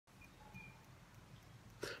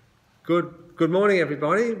Good morning,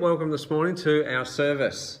 everybody. Welcome this morning to our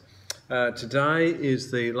service. Today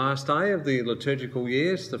is the last day of the liturgical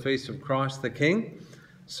year, the Feast of Christ the King.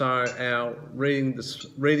 So our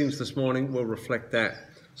readings this morning will reflect that.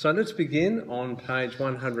 So let's begin on page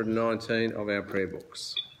 119 of our prayer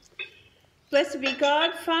books. Blessed be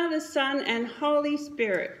God, Father, Son, and Holy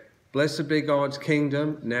Spirit. Blessed be God's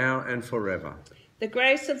kingdom, now and forever. The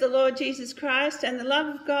grace of the Lord Jesus Christ and the love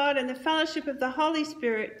of God and the fellowship of the Holy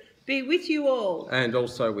Spirit be with you all. And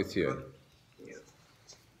also with you.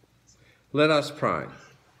 Let us pray.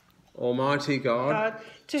 Almighty God,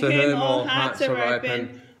 to whom all hearts are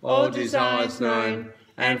open, all desires known,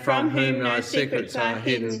 and from whom no secrets are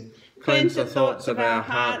hidden, cleanse the thoughts of our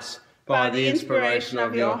hearts by the inspiration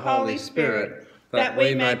of your Holy Spirit, that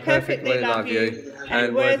we may perfectly love you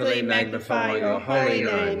and worthily magnify your holy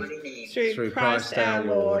name, through Christ our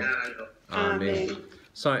Lord. Amen.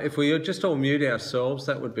 So if we just all mute ourselves,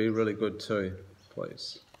 that would be really good too,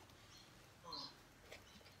 please.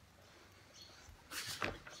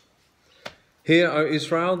 Hear, O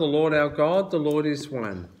Israel, the Lord our God, the Lord is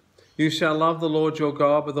one. You shall love the Lord your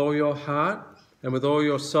God with all your heart, and with all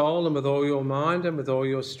your soul, and with all your mind, and with all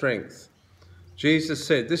your strength. Jesus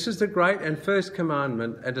said, this is the great and first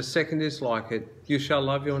commandment, and a second is like it. You shall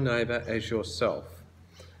love your neighbour as yourself.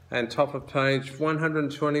 And top of page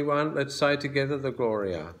 121, let's say together the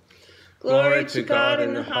Gloria. Glory to God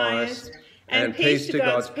in the highest, and peace to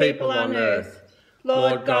God's people on earth.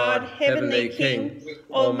 Lord God, heavenly King,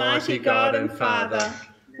 almighty God and Father,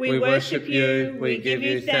 we worship you, we give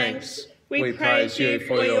you thanks, we praise you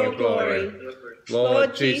for your glory.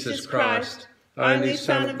 Lord Jesus Christ, only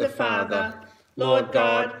Son of the Father, Lord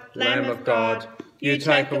God, Lamb of God, you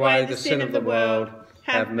take away the sin of the world,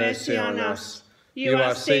 have mercy on us. You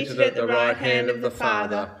are seated at the right hand of the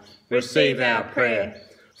Father. Receive our prayer.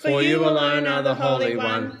 For you alone are the Holy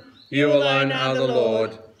One. You alone are the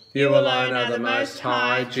Lord. You alone are the Most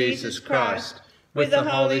High, Jesus Christ, with the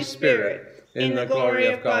Holy Spirit, in the glory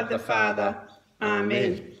of God the Father.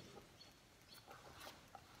 Amen.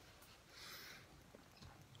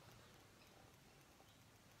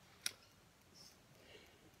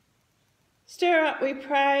 Stir up, we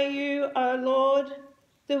pray you, O Lord,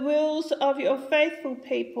 the wills of your faithful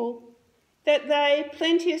people, that they,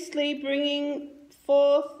 plenteously bringing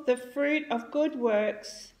forth the fruit of good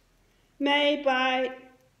works, may by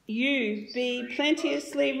you be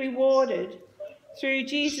plenteously rewarded, through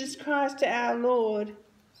Jesus Christ our Lord.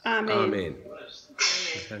 Amen. Amen.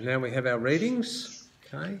 Okay, now we have our readings.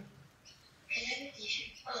 Okay.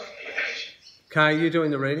 Kay, you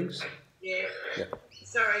doing the readings? Yeah.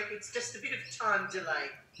 Sorry, it's just a bit of time delay.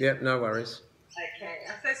 Yep, no worries. Okay,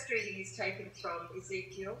 our first reading is taken from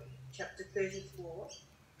Ezekiel chapter 34,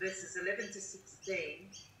 verses 11 to 16,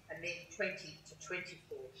 and then 20 to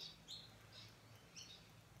 24.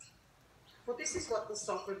 For this is what the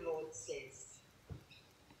Sovereign Lord says.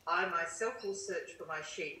 I myself will search for my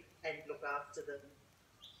sheep and look after them.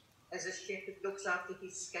 As a shepherd looks after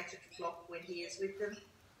his scattered flock when he is with them,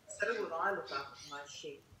 so will I look after my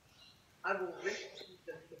sheep. I will rescue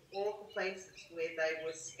them from all the places where they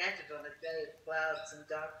were scattered on a day of clouds and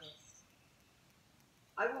darkness.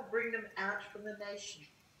 I will bring them out from the nation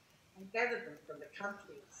and gather them from the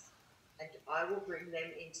countries, and I will bring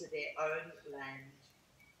them into their own land.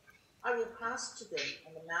 I will pasture them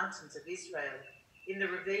on the mountains of Israel, in the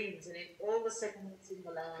ravines and in all the settlements in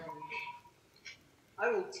the land.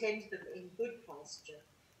 I will tend them in good pasture,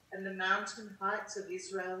 and the mountain heights of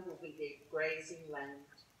Israel will be their grazing land.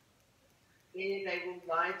 There they will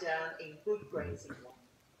lie down in good grazing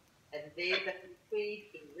land, and there they will feed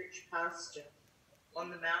in rich pasture on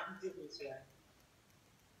the mountains of Israel.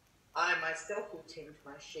 I myself will tend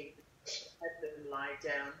my sheep, have them lie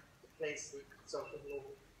down, declares the Sovereign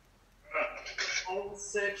Lord. I will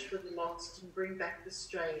search for the lost and bring back the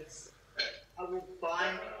strays. I will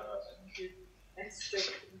bind the injured and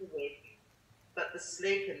strengthen the weak, but the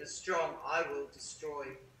sleek and the strong I will destroy.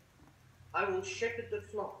 I will shepherd the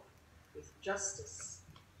flock with justice.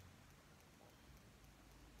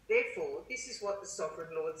 Therefore, this is what the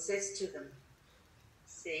Sovereign Lord says to them.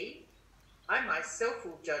 See, I myself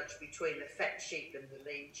will judge between the fat sheep and the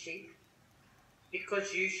lean sheep.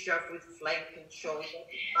 Because you shove with flank and shoulder,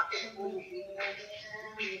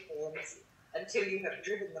 until you have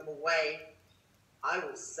driven them away, I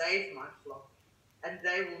will save my flock, and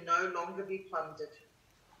they will no longer be plundered.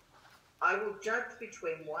 I will judge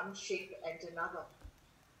between one sheep and another.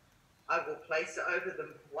 I will place over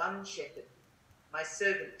them one shepherd, my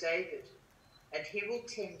servant David, and he will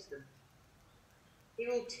tend them. He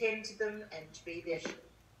will tend them and be their shepherd.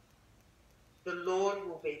 The Lord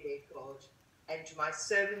will be their God, and my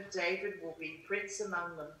servant David will be prince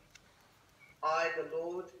among them. I, the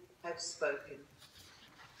Lord, have spoken.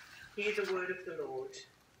 Hear the word of the Lord.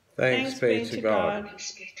 Thanks be to God.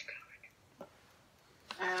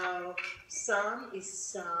 Our psalm is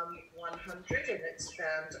Psalm 100, and it's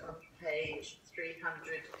found on page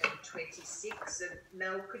 326. And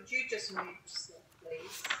Mel, could you just move to that,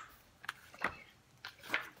 please?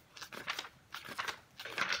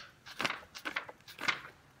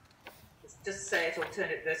 Just say it,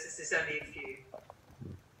 alternate verses, there's only a few.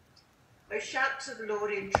 Oh, shout to the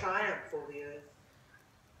Lord in triumph, all the earth.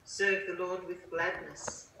 Serve the Lord with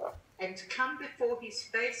gladness, and come before his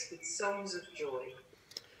face with songs of joy.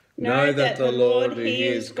 Know that the Lord, he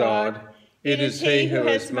is God. It is he who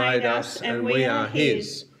has made us, and we are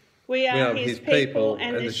his. We are his people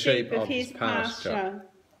and the sheep of his pasture.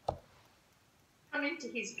 Come into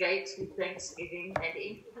his gates with thanksgiving and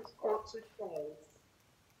into his courts with praise.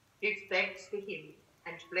 Give thanks to him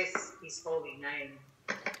and bless his holy name.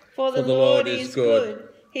 For the Lord is good.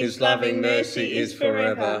 His loving mercy is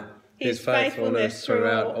forever. His faithfulness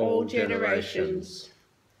throughout all generations.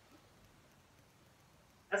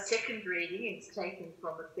 A second reading is taken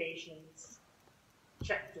from Ephesians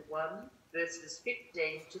chapter 1, verses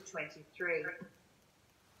 15 to 23.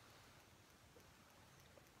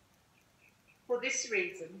 For this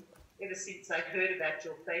reason, ever since I heard about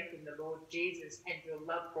your faith in the Lord Jesus and your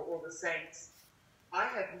love for all the saints, I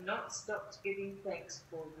have not stopped giving thanks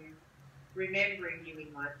for you, remembering you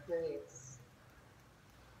in my prayers.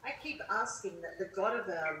 I keep asking that the God of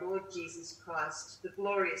our Lord Jesus Christ, the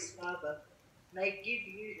glorious Father, may give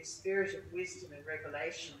you the spirit of wisdom and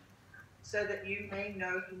revelation, so that you may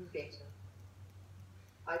know him better.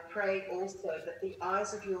 I pray also that the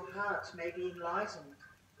eyes of your heart may be enlightened,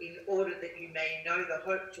 in order that you may know the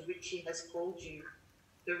hope to which he has called you,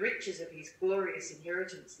 the riches of his glorious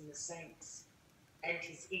inheritance in the saints, and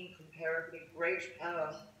his incomparably great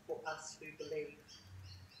power for us who believe.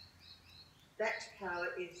 That power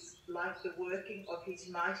is like the working of his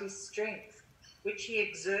mighty strength, which he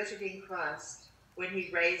exerted in Christ when he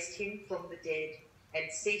raised him from the dead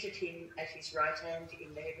and seated him at his right hand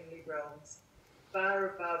in the heavenly realms, far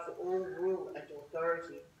above all rule and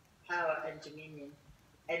authority, power and dominion,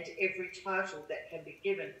 and every title that can be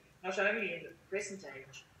given, not only in the present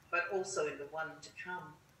age, but also in the one to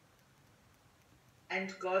come.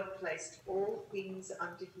 And God placed all things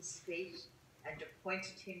under his feet and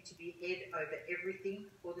appointed him to be head over everything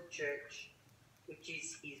for the church, which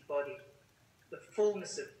is his body, the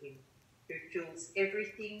fullness of him who fills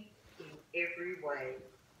everything in every way.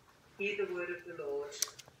 Hear the word of the Lord.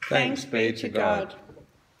 Thanks be to God.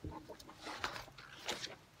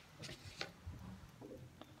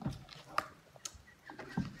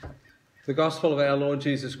 The Gospel of our Lord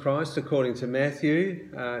Jesus Christ according to Matthew,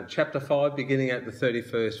 chapter 5, beginning at the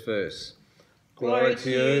 31st verse. Glory to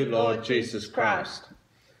you, Lord Jesus Christ.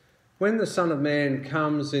 When the Son of Man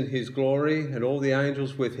comes in his glory and all the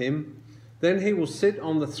angels with him, then he will sit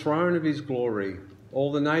on the throne of his glory.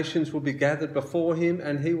 All the nations will be gathered before him,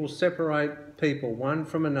 and he will separate people one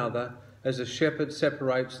from another, as a shepherd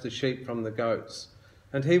separates the sheep from the goats.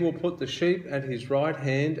 And he will put the sheep at his right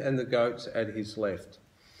hand and the goats at his left.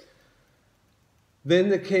 Then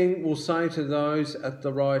the king will say to those at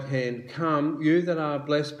the right hand, "Come, you that are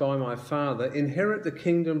blessed by my Father, inherit the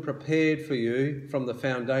kingdom prepared for you from the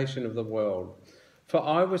foundation of the world. For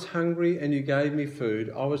I was hungry and you gave me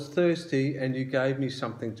food. I was thirsty and you gave me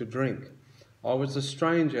something to drink. I was a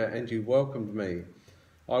stranger and you welcomed me.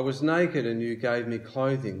 I was naked and you gave me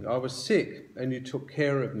clothing. I was sick and you took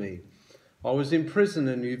care of me. I was in prison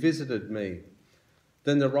and you visited me."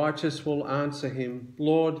 Then the righteous will answer him,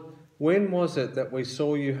 "Lord, when was it that we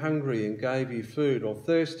saw you hungry and gave you food, or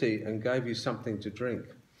thirsty and gave you something to drink?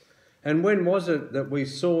 And when was it that we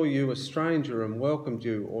saw you a stranger and welcomed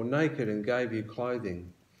you, or naked and gave you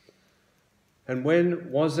clothing? And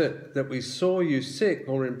when was it that we saw you sick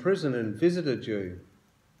or in prison and visited you?"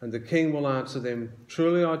 And the king will answer them,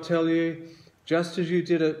 "Truly I tell you, just as you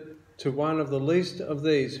did it to one of the least of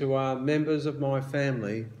these who are members of my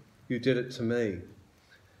family, you did it to me."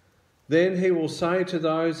 Then he will say to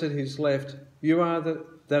those at his left, "You are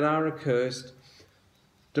that are accursed.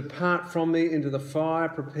 Depart from me into the fire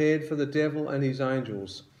prepared for the devil and his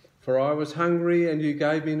angels. For I was hungry and you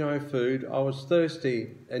gave me no food. I was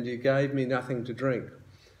thirsty and you gave me nothing to drink.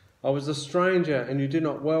 I was a stranger and you did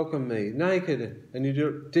not welcome me. Naked and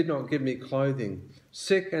you did not give me clothing.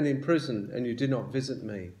 Sick and in prison and you did not visit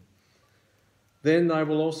me." Then they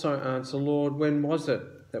will also answer, "Lord, when was it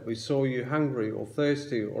that we saw you hungry or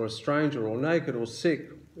thirsty or a stranger or naked or sick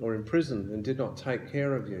or in prison and did not take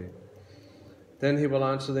care of you?" Then he will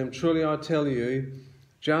answer them, "Truly I tell you,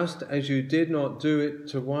 just as you did not do it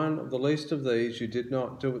to one of the least of these, you did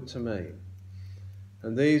not do it to me.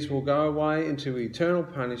 And these will go away into eternal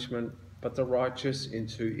punishment, but the righteous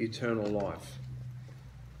into eternal life."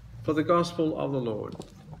 For the gospel of the Lord.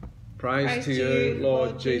 Praise to you,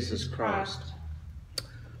 Lord Jesus Christ.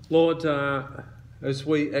 Lord, as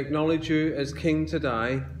we acknowledge you as King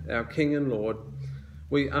today, our King and Lord,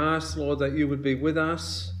 we ask, Lord, that you would be with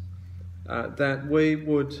us, that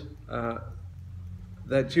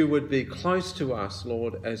you would be close to us,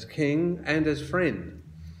 Lord, as King and as friend,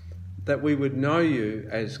 that we would know you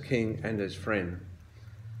as King and as friend,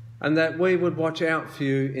 and that we would watch out for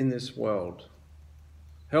you in this world.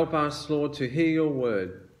 Help us, Lord, to hear your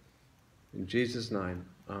word. In Jesus' name,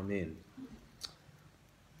 amen.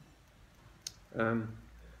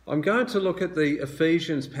 I'm going to look at the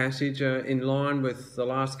Ephesians passage in line with the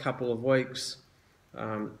last couple of weeks.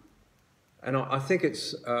 And I think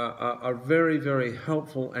it's a very, very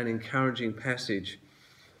helpful and encouraging passage.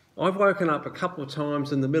 I've woken up a couple of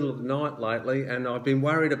times in the middle of the night lately, and I've been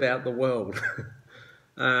worried about the world.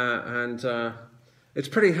 It's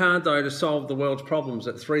pretty hard, though, to solve the world's problems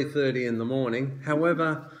at 3:30 in the morning.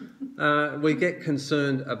 However, we get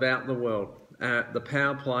concerned about the world, the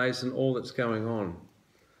power plays and all that's going on.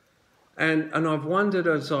 And I've wondered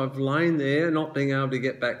as I've lain there, not being able to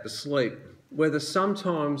get back to sleep, whether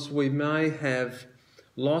sometimes we may have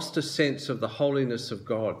lost a sense of the holiness of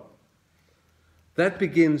God. That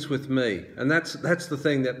begins with me, and that's the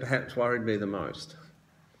thing that perhaps worried me the most.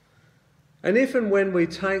 And if and when we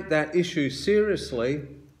take that issue seriously,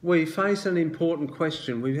 we face an important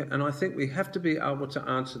question, and I think we have to be able to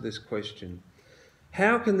answer this question.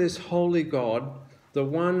 How can this holy God, the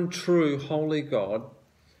one true holy God,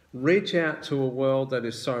 reach out to a world that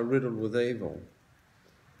is so riddled with evil?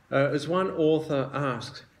 As one author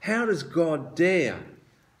asks, how does God dare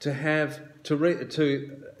to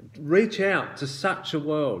reach out to such a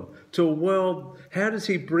world, how does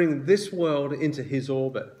he bring this world into his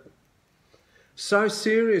orbit? So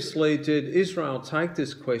seriously did Israel take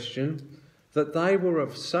this question that they were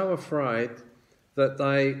so afraid that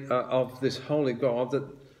of this holy God that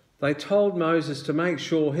they told Moses to make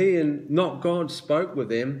sure he and not God spoke with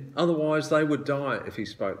them, otherwise they would die if he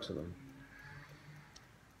spoke to them.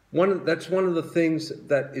 That's one of the things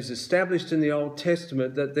that is established in the Old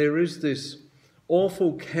Testament, that there is this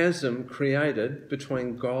awful chasm created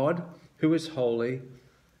between God, who is holy,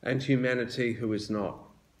 and humanity, who is not.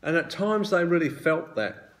 And at times they really felt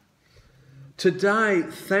that. Today,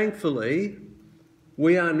 thankfully,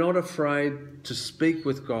 we are not afraid to speak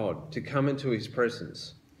with God, to come into his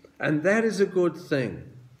presence. And that is a good thing.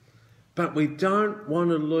 But we don't want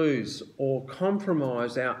to lose or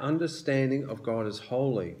compromise our understanding of God as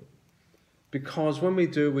holy. Because when we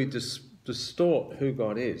do, we distort who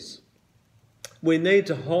God is. We need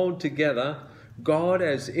to hold together God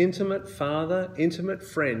as intimate Father, intimate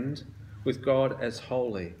friend, with God as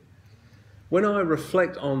holy. When I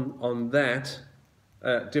reflect on that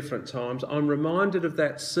at different times, I'm reminded of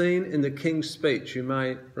that scene in the King's Speech. You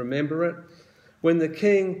may remember it. When the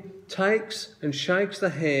King takes and shakes the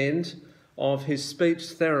hand of his speech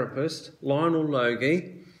therapist, Lionel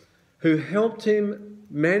Logie, who helped him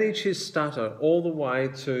manage his stutter all the way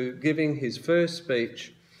to giving his first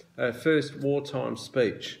wartime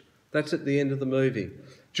speech. That's at the end of the movie.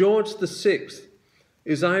 George VI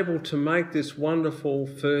is able to make this wonderful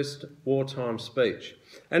first wartime speech.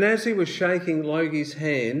 And as he was shaking Logie's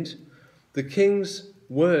hand, the King's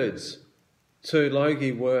words to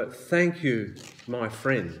Logie were, "Thank you, my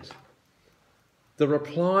friend." The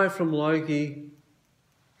reply from Logie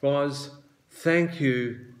was, "Thank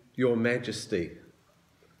you, your Majesty."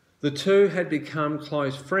 The two had become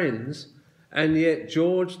close friends, and yet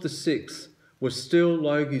George VI was still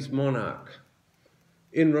Logie's monarch.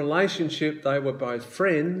 In relationship, they were both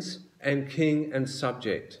friends and king and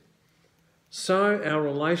subject. So our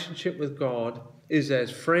relationship with God is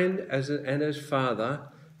as friend and as Father,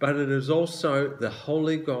 but it is also the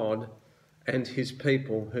holy God and his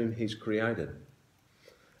people whom he's created.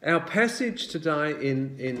 Our passage today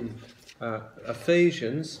in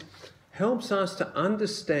Ephesians helps us to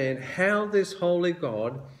understand how this holy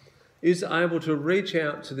God is able to reach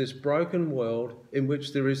out to this broken world in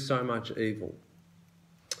which there is so much evil.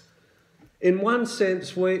 In one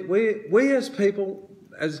sense, we as people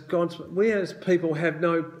have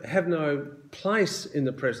no place in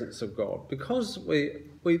the presence of God because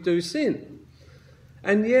we do sin.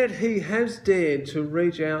 And yet he has dared to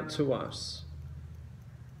reach out to us.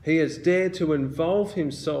 He has dared to involve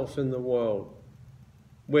himself in the world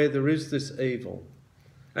where there is this evil.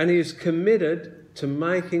 And he is committed to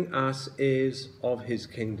making us heirs of his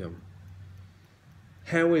kingdom.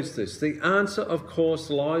 How is this? The answer, of course,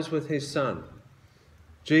 lies with his Son,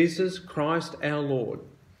 Jesus Christ our Lord.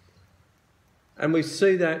 And we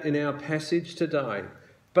see that in our passage today.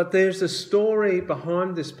 But there's a story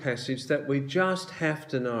behind this passage that we just have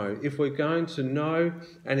to know if we're going to know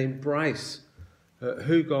and embrace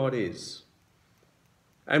who God is.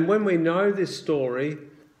 And when we know this story,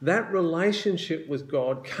 that relationship with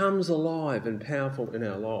God comes alive and powerful in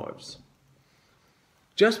our lives.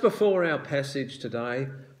 Just before our passage today,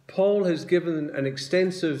 Paul has given an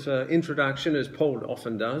extensive introduction, as Paul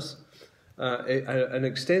often does, an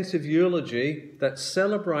extensive eulogy that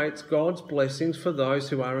celebrates God's blessings for those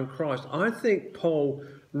who are in Christ. I think Paul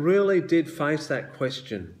really did face that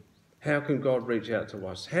question. How can God reach out to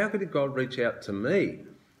us? How could God reach out to me?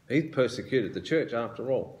 He persecuted the church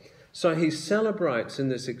after all. So he celebrates in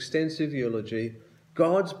this extensive eulogy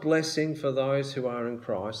God's blessing for those who are in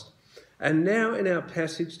Christ. And now in our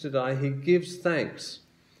passage today, he gives thanks.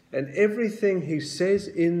 And everything he says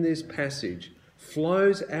in this passage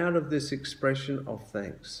flows out of this expression of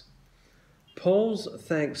thanks. Paul's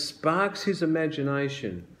thanks sparks his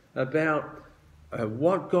imagination about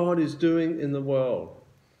what God is doing in the world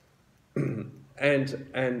and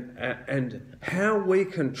how we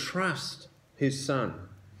can trust his Son.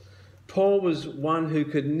 Paul was one who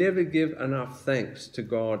could never give enough thanks to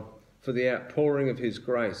God for the outpouring of his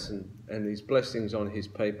grace and his blessings on his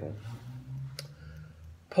people.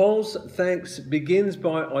 Paul's thanks begins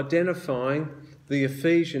by identifying the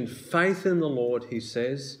Ephesian faith in the Lord, he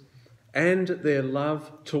says, and their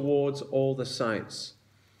love towards all the saints.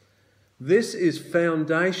 This is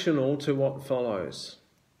foundational to what follows.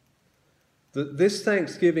 This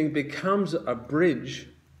thanksgiving becomes a bridge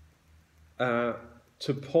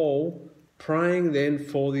to Paul praying then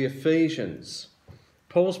for the Ephesians.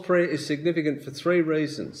 Paul's prayer is significant for three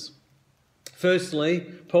reasons. Firstly,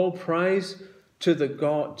 Paul prays to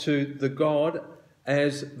God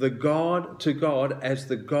as the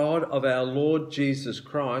God of our Lord Jesus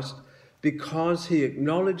Christ, because he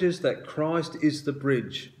acknowledges that Christ is the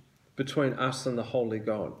bridge between us and the holy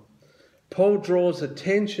God. Paul draws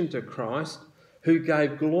attention to Christ, who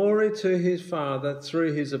gave glory to his Father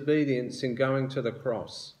through his obedience in going to the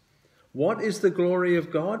cross. What is the glory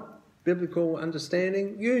of God? Biblical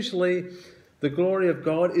understanding. Usually the glory of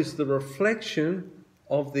God is the reflection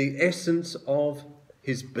of the essence of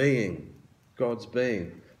his being, God's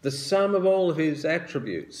being, the sum of all of his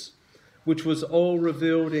attributes, which was all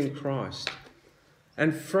revealed in Christ.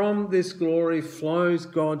 And from this glory flows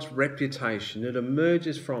God's reputation. It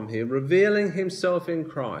emerges from him, revealing himself in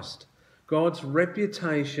Christ. God's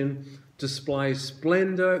reputation displays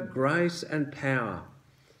splendour, grace and power.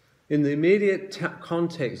 In the immediate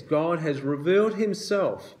context, God has revealed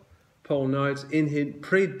himself, Paul notes, in him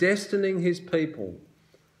predestining his people,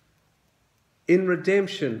 in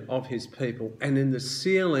redemption of his people, and in the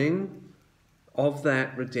sealing of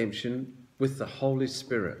that redemption with the Holy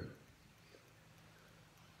Spirit.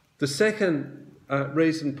 The second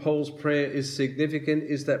reason Paul's prayer is significant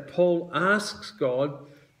is that Paul asks God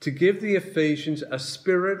to give the Ephesians a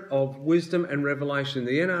spirit of wisdom and revelation.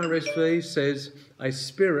 The NRSV says a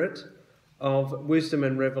spirit of wisdom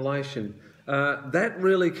and revelation. That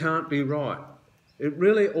really can't be right. It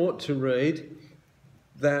really ought to read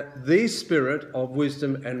that the spirit of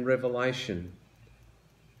wisdom and revelation.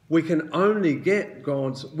 We can only get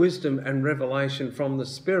God's wisdom and revelation from the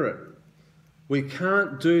Spirit. We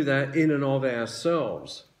can't do that in and of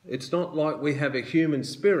ourselves. It's not like we have a human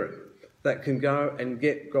spirit that can go and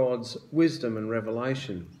get God's wisdom and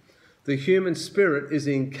revelation. The human spirit is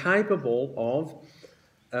incapable of,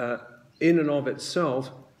 in and of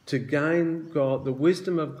itself, to gain the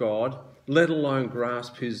wisdom of God, let alone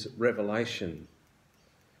grasp his revelation.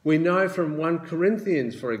 We know from 1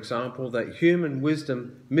 Corinthians, for example, that human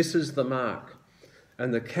wisdom misses the mark,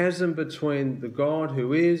 and the chasm between the God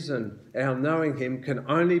who is and our knowing him can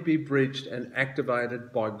only be bridged and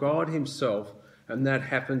activated by God himself, and that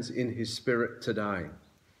happens in his Spirit today.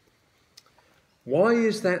 Why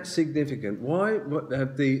is that significant?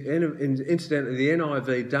 Incidentally, the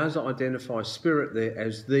NIV does identify Spirit there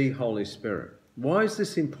as the Holy Spirit. Why is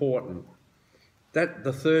this important?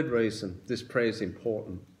 The third reason this prayer is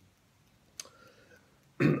important.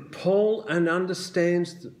 Paul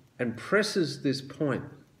understands and presses this point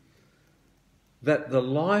that the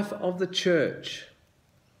life of the church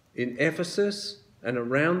in Ephesus and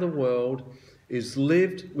around the world is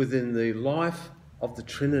lived within the life of the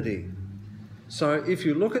Trinity. So if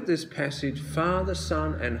you look at this passage, Father,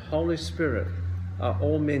 Son and Holy Spirit are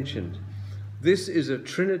all mentioned. This is a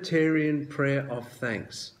Trinitarian prayer of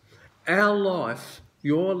thanks. our life,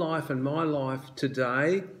 your life and my life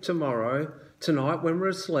today, tomorrow, tonight when we're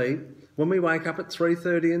asleep, when we wake up at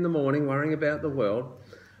 3:30 in the morning worrying about the world,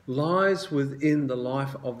 lies within the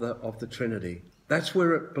life of the Trinity. That's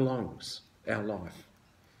where it belongs, our life.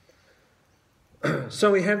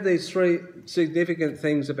 So we have these three significant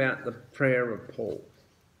things about the prayer of Paul.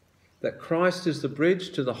 That Christ is the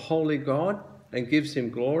bridge to the holy God and gives him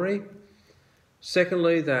glory.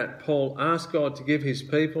 Secondly, that Paul asks God to give his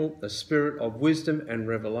people a spirit of wisdom and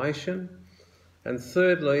revelation. And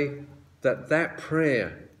thirdly, that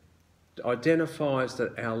prayer identifies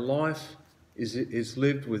that our life is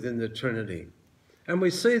lived within the Trinity. And we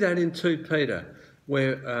see that in 2 Peter,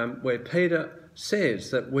 where Peter says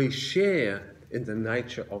that we share in the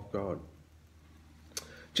nature of God.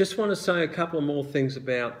 Just want to say a couple more things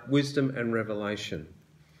about wisdom and revelation.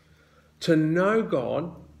 To know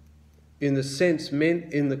God, in the sense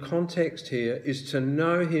meant in the context here, is to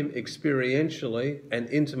know him experientially and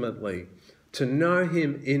intimately, to know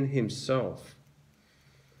him in himself.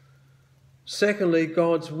 Secondly,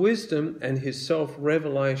 God's wisdom and his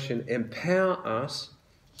self-revelation empower us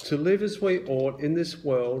to live as we ought in this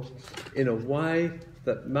world in a way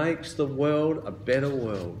that makes the world a better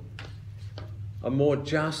world, a more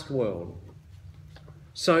just world.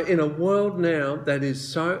 So in a world now that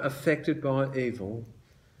is so affected by evil,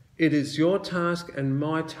 it is your task and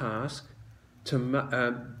my task to,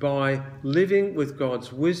 by living with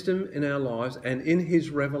God's wisdom in our lives and in his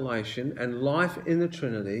revelation and life in the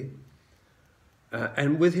Trinity,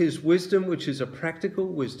 and with his wisdom, which is a practical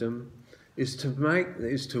wisdom, is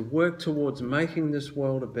to work towards making this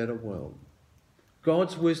world a better world.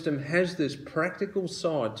 God's wisdom has this practical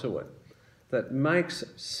side to it that makes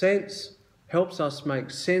sense, helps us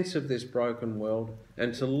make sense of this broken world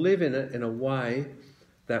and to live in it in a way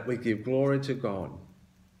that we give glory to God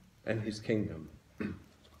and his kingdom.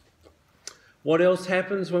 What else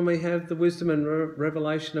happens when we have the wisdom and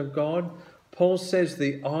revelation of God? Paul says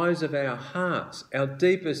the eyes of our hearts, our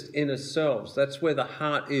deepest inner selves. That's where the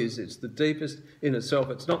heart is. It's the deepest inner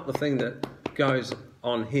self. It's not the thing that goes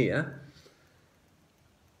on here.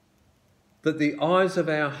 That the eyes of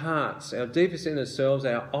our hearts, our deepest inner selves,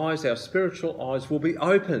 our eyes, our spiritual eyes will be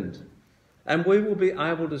opened, and we will be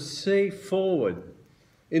able to see forward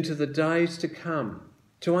into the days to come,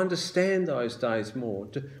 to understand those days more.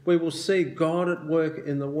 We will see God at work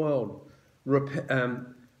in the world,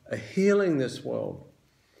 healing this world,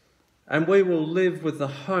 and we will live with the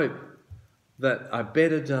hope that a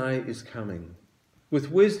better day is coming. With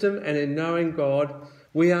wisdom and in knowing God,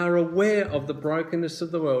 we are aware of the brokenness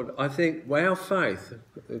of the world. I think our faith,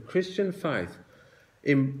 the Christian faith,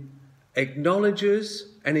 acknowledges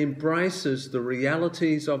and embraces the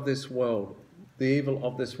realities of this world, the evil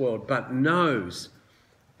of this world, but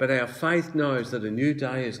our faith knows that a new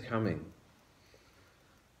day is coming.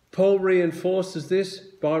 Paul reinforces this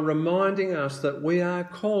by reminding us that we are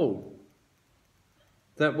called,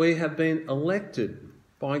 that we have been elected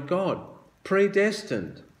by God,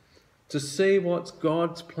 predestined, to see what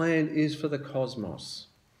God's plan is for the cosmos.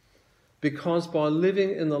 Because by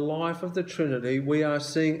living in the life of the Trinity, we are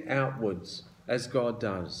seeing outwards, as God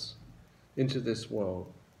does, into this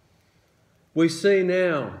world. We see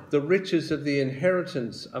now the riches of the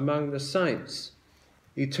inheritance among the saints,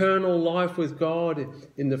 eternal life with God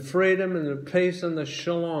in the freedom and the peace and the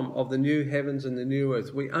shalom of the new heavens and the new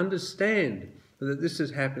earth. We understand that this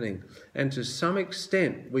is happening, and to some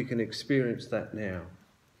extent we can experience that now.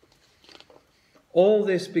 All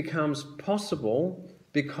this becomes possible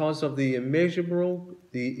because of the immeasurable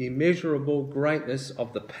greatness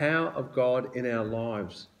of the power of God in our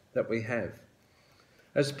lives that we have.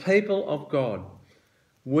 As people of God,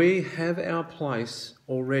 we have our place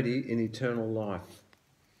already in eternal life.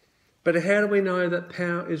 But how do we know that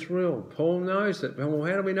power is real? Paul knows it. Well,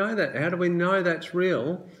 how do we know that? How do we know that's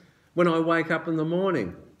real when I wake up in the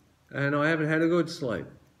morning and I haven't had a good sleep?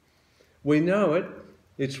 We know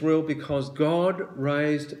it's real because God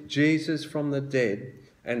raised Jesus from the dead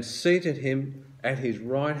and seated him at his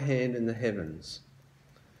right hand in the heavens.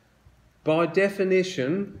 By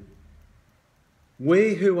definition,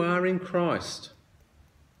 we who are in Christ,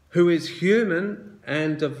 who is human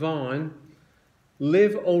and divine,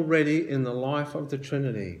 live already in the life of the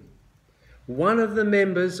Trinity. One of the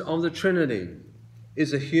members of the Trinity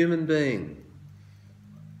is a human being,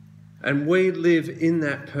 and we live in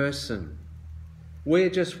that person.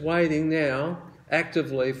 We're just waiting now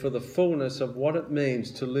actively for the fullness of what it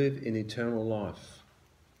means to live in eternal life.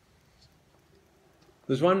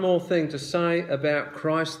 There's one more thing to say about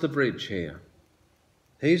Christ the bridge here.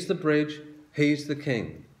 He's the bridge, he's the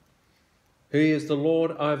King. He is the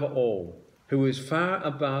Lord over all, who is far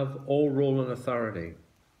above all rule and authority.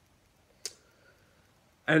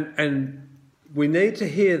 And we need to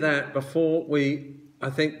hear that before we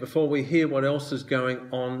hear what else is going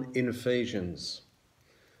on in Ephesians.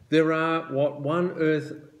 There are what one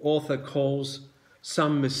author calls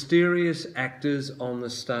some mysterious actors on the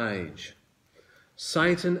stage.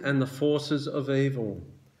 Satan and the forces of evil,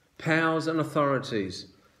 powers and authorities.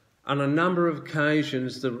 On a number of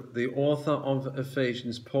occasions, the author of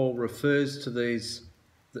Ephesians, Paul, refers to these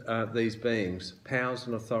beings, powers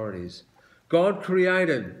and authorities. God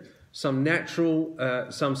created some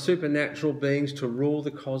supernatural beings to rule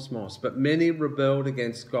the cosmos, but many rebelled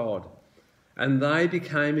against God, and they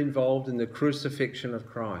became involved in the crucifixion of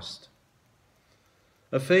Christ.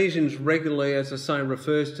 Ephesians regularly, as I say,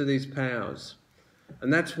 refers to these powers.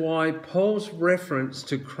 And that's why Paul's reference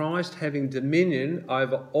to Christ having dominion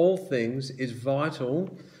over all things is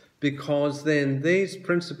vital, because then these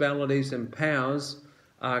principalities and powers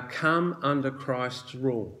come under Christ's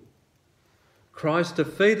rule. Christ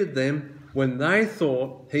defeated them when they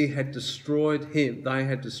thought he had destroyed him. They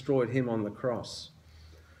had destroyed him on the cross.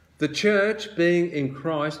 The church, being in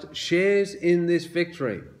Christ, shares in this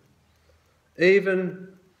victory,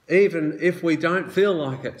 even if we don't feel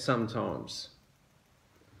like it sometimes.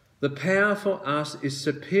 The power for us is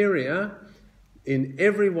superior in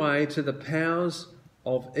every way to the powers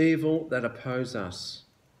of evil that oppose us.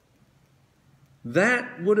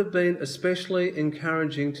 That would have been especially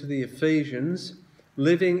encouraging to the Ephesians,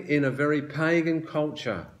 living in a very pagan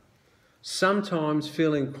culture, sometimes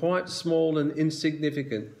feeling quite small and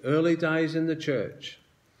insignificant, early days in the church.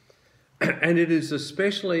 And it is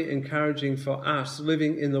especially encouraging for us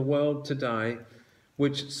living in the world today,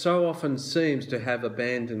 which so often seems to have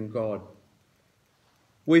abandoned God.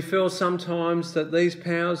 We feel sometimes that these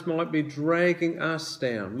powers might be dragging us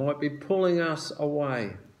down, might be pulling us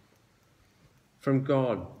away from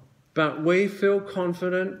God. But we feel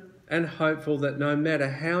confident and hopeful that no matter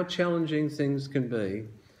how challenging things can be,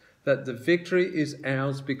 that the victory is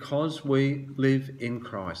ours because we live in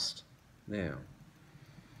Christ now.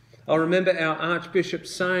 I remember our Archbishop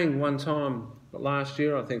saying one time, last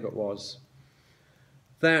year I think it was,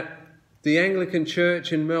 that the Anglican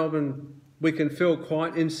Church in Melbourne, we can feel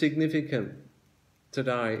quite insignificant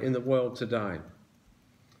today, in the world today.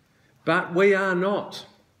 But we are not,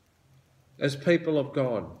 as people of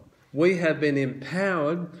God. We have been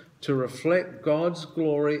empowered to reflect God's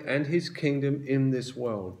glory and his kingdom in this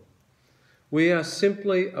world. We are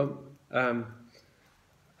simply,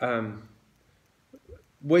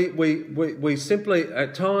 we simply,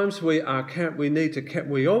 at times, we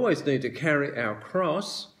always need to carry our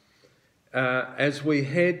cross as we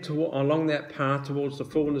head along that path towards the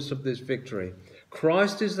fullness of this victory.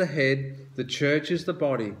 Christ is the head, the church is the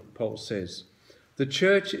body, Paul says. The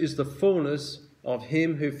church is the fullness of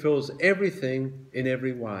him who fills everything in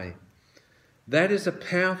every way. That is a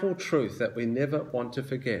powerful truth that we never want to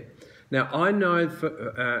forget. Now, I know,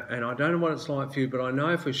 and I don't know what it's like for you, but I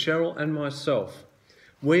know for Cheryl and myself,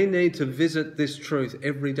 we need to visit this truth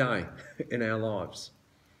every day in our lives.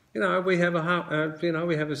 We have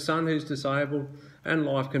a son who's disabled, and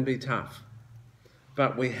life can be tough.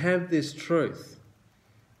 But we have this truth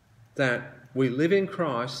that we live in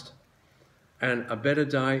Christ, and a better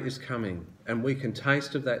day is coming, and we can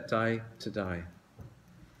taste of that day today.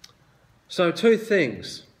 So 2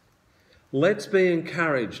 things. Let's be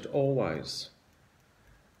encouraged always.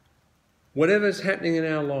 Whatever's happening in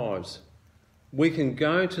our lives, we can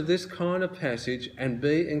go to this kind of passage and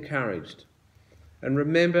be encouraged. And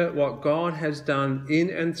remember what God has done in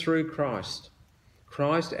and through Christ.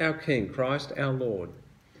 Christ our King, Christ our Lord.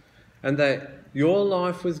 And that your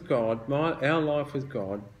life with God, our life with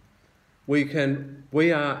God,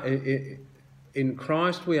 we are in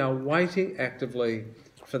Christ, we are waiting actively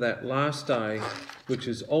for that last day, which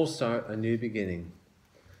is also a new beginning.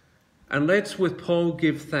 And let's, with Paul,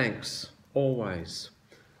 give thanks always.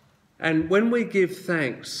 And when we give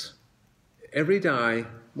thanks every day,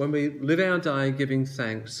 when we live our day giving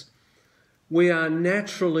thanks, we are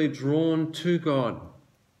naturally drawn to God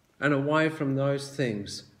and away from those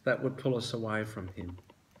things that would pull us away from him.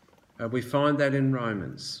 We find that in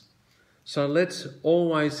Romans. So let's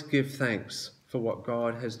always give thanks for what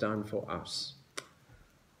God has done for us.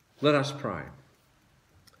 Let us pray.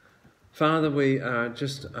 Father, we are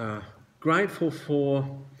just grateful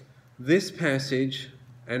for this passage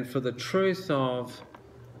and for the truth of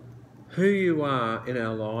who you are in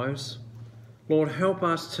our lives. Lord, help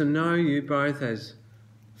us to know you both as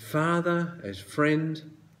Father, as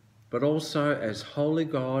friend, but also as Holy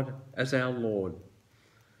God, as our Lord.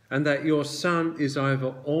 And that your Son is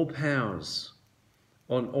over all powers,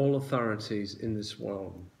 on all authorities in this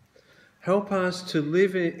world. Help us to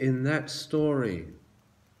live in that story,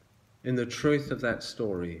 in the truth of that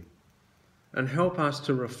story, and help us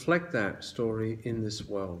to reflect that story in this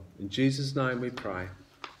world. In Jesus' name we pray.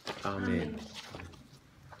 Amen.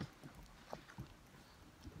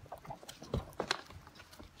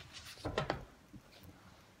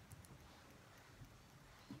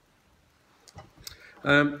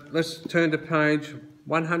 Let's turn to page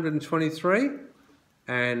 123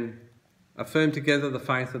 and affirm together the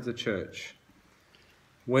faith of the Church.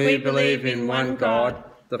 We believe in one God,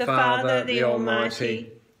 the Father, the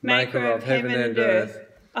Almighty, maker of heaven and earth,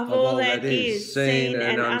 of all that is seen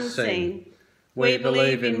and unseen. We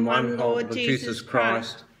believe in one Lord Jesus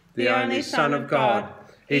Christ, the only Son of God,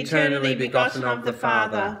 eternally begotten of the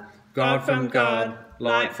Father, God from God,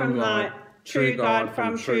 light from light, true God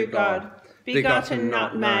from true God, begotten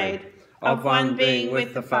not made, of one being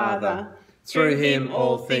with the Father. Through him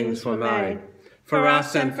all things were made. For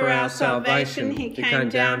us and for our salvation he came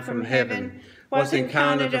down from heaven, was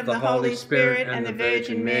incarnate of the Holy Spirit and the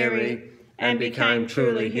Virgin Mary, and became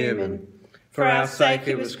truly human. For our sake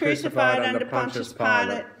he was crucified under Pontius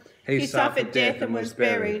Pilate. He suffered death and was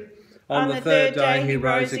buried. On the third day he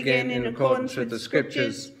rose again in accordance with the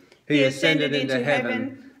Scriptures. He ascended into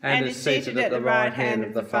heaven and is seated at the right hand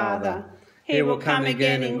of the Father. He will come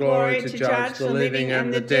again in glory to judge the living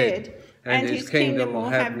and the dead, and his kingdom will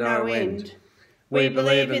have no end. We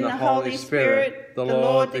believe in the Holy Spirit, the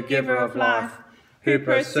Lord, the giver of life, who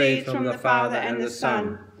proceeds from the Father and the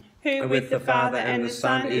Son, who with the Father and the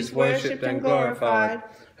Son is worshipped and glorified,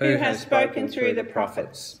 who has spoken through the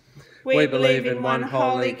prophets. We believe in one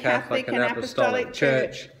holy, Catholic and Apostolic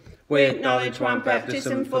Church. We acknowledge one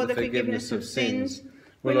baptism for the forgiveness of sins.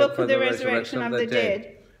 We look for the resurrection of the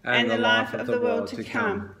dead and the life of the world to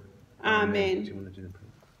come. Amen.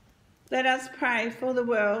 Let us pray for the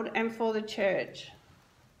world and for the Church.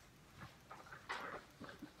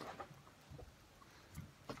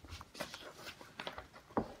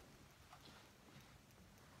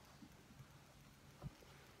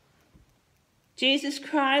 Jesus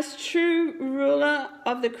Christ, true ruler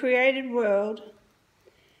of the created world,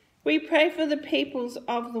 we pray for the peoples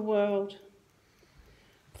of the world,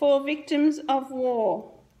 for victims of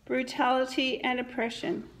war, brutality and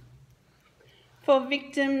oppression, for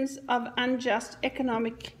victims of unjust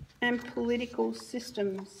economic and political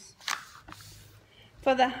systems,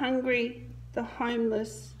 for the hungry, the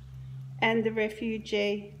homeless and the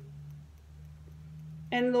refugee.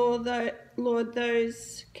 And Lord,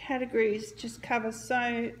 those categories just cover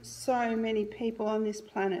so many people on this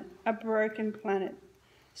planet, a broken planet,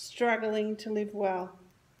 struggling to live well.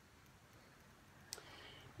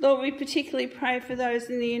 Lord, we particularly pray for those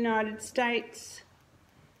in the United States,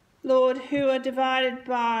 Lord, who are divided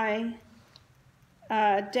by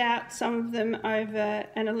doubt, some of them over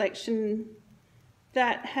an election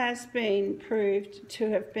that has been proved to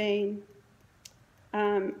have been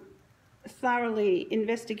thoroughly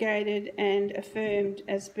investigated and affirmed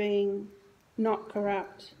as being not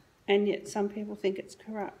corrupt, and yet some people think it's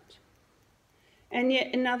corrupt. And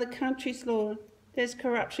yet in other countries, Lord, there's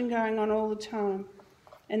corruption going on all the time,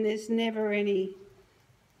 and there's never any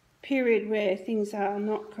period where things are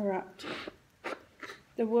not corrupt.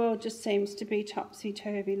 The world just seems to be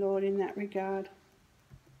topsy-turvy, Lord, in that regard.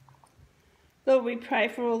 Lord, we pray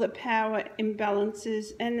for all the power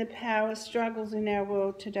imbalances and the power struggles in our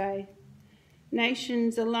world today.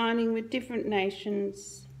 Nations aligning with different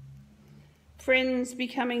nations, friends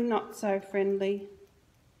becoming not so friendly.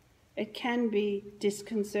 It can be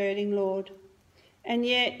disconcerting, Lord, and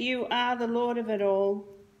yet you are the Lord of it all,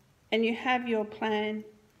 and you have your plan,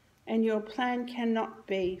 and your plan cannot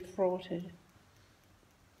be thwarted.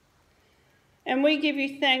 And we give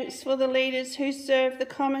you thanks for the leaders who serve the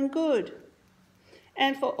common good,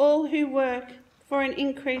 and for all who work for an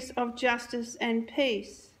increase of justice and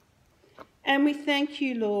peace. And we thank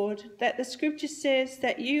you, Lord, that the Scripture says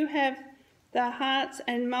that you have the hearts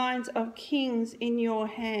and minds of kings in your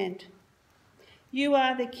hand. You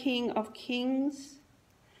are the King of kings.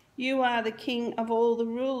 You are the King of all the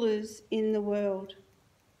rulers in the world.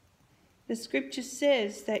 The Scripture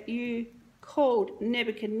says that you called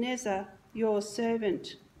Nebuchadnezzar your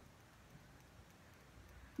servant.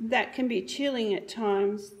 That can be chilling at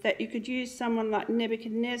times, that you could use someone like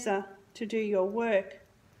Nebuchadnezzar to do your work.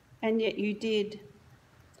 And yet you did.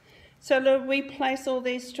 So, Lord, we place all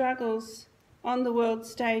these struggles on the world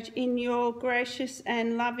stage in your gracious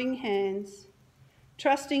and loving hands,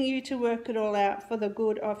 trusting you to work it all out for the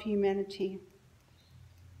good of humanity.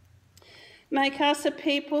 Make us a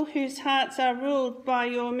people whose hearts are ruled by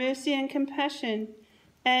your mercy and compassion,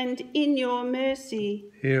 and in your mercy,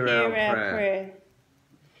 hear our prayer.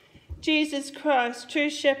 Jesus Christ, true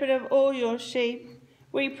shepherd of all your sheep,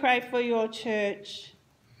 we pray for your church.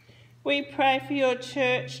 We pray for your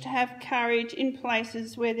church to have courage in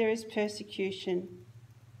places where there is persecution.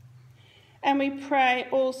 And we pray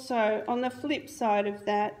also, on the flip side of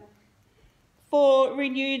that, for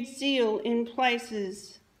renewed zeal in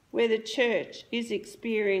places where the church is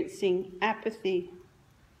experiencing apathy.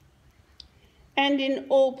 And in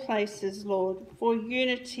all places, Lord, for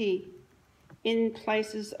unity in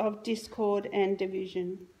places of discord and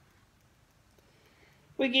division.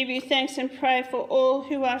 We give you thanks and pray for all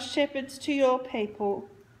who are shepherds to your people.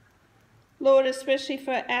 Lord, especially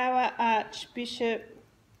for our Archbishop,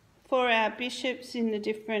 for our bishops in the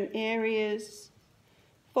different areas,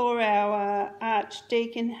 for our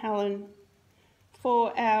Archdeacon Helen,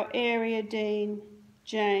 for our area dean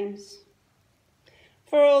James,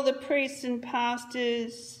 for all the priests and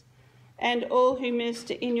pastors and all who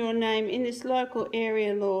minister in your name in this local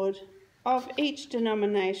area, Lord, of each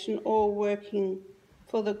denomination, all working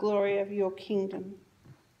for the glory of your kingdom.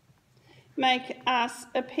 Make us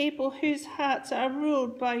a people whose hearts are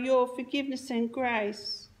ruled by your forgiveness and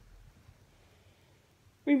grace,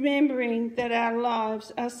 remembering that our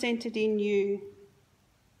lives are centred in you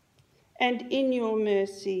and in your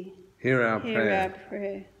mercy. Hear our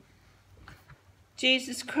prayer.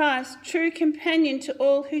 Jesus Christ, true companion to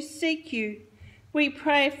all who seek you, we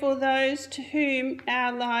pray for those to whom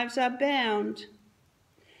our lives are bound,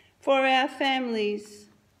 for our families,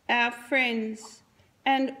 our friends,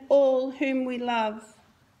 and all whom we love.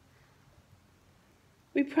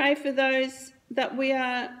 We pray for those that we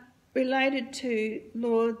are related to,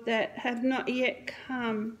 Lord, that have not yet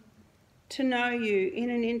come to know you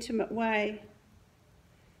in an intimate way.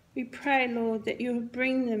 We pray, Lord, that you will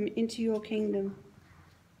bring them into your kingdom.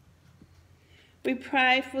 We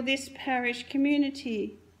pray for this parish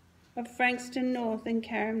community of Frankston North and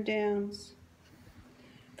Carrum Downs,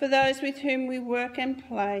 for those with whom we work and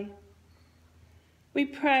play. We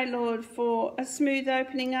pray, Lord, for a smooth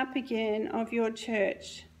opening up again of your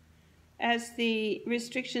church as the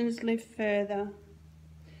restrictions lift further.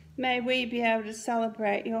 May we be able to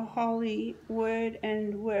celebrate your holy word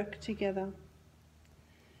and work together.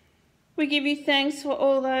 We give you thanks for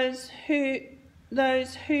all those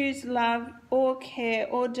whose love or care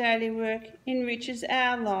or daily work enriches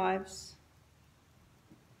our lives.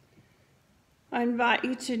 I invite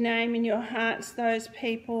you to name in your hearts those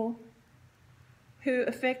people who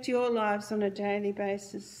affect your lives on a daily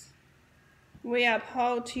basis. We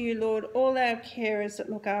uphold to you, Lord, all our carers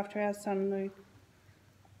that look after our son Luke.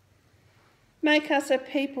 Make us a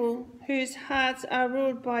people whose hearts are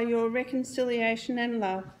ruled by your reconciliation and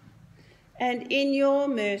love, and in your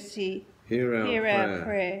mercy, hear our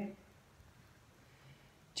prayer.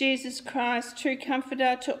 Jesus Christ, true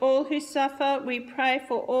comforter to all who suffer, we pray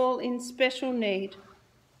for all in special need,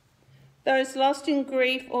 those lost in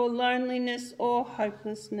grief or loneliness or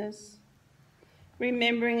hopelessness,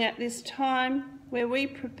 remembering at this time where we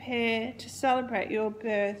prepare to celebrate your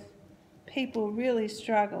birth, people really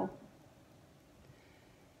struggle.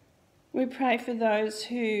 We pray for those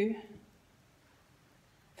who,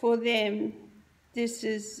 for them, this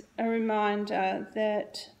is a reminder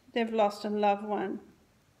that they've lost a loved one,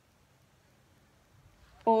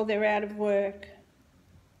 or they're out of work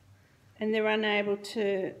and they're unable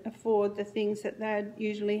to afford the things that they'd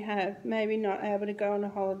usually have, maybe not able to go on a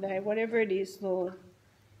holiday. Whatever it is, Lord,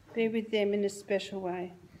 be with them in a special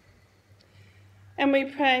way. And we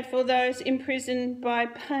pray for those imprisoned by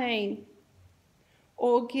pain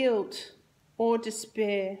or guilt or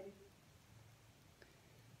despair,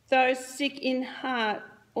 those sick in heart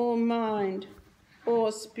or mind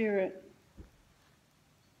or spirit.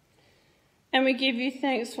 And we give you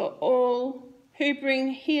thanks for all who bring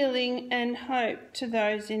healing and hope to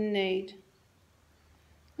those in need.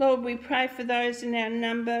 Lord, we pray for those in our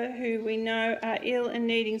number who we know are ill and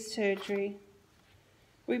needing surgery.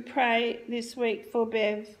 We pray this week for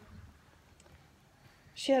Bev.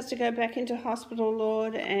 She has to go back into hospital,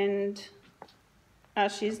 Lord, and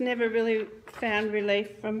she's never really found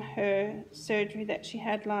relief from her surgery that she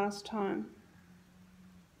had last time.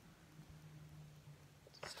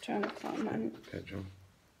 Just trying to find one. Okay, John.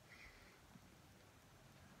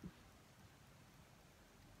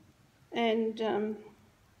 And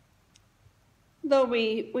Lord,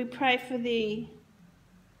 we pray for the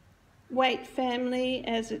Waite family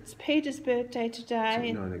as it's Peter's birthday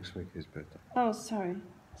today. No, next week is birthday. Oh, sorry.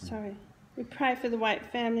 We pray for the Waite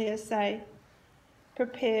family as they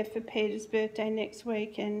prepare for Peter's birthday next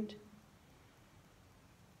week, and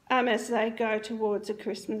as they go towards a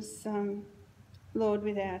Christmas Lord,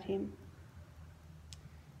 without him.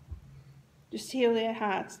 Just heal their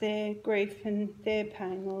hearts, their grief and their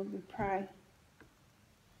pain, Lord, we pray.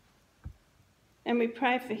 And we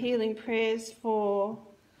pray for healing prayers for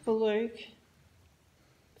Luke,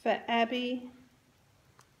 for Abby,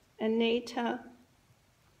 Anita,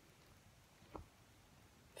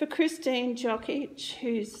 for Christine Jokic,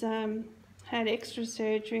 who's had extra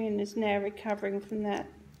surgery and is now recovering from that,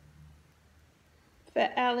 for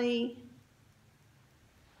Ali,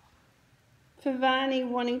 for Varney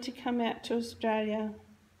wanting to come out to Australia,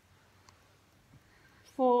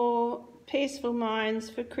 for Peaceful Minds,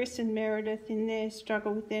 for Chris and Meredith in their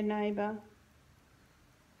struggle with their neighbour,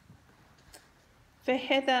 for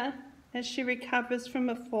Heather as she recovers from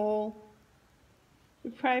a fall.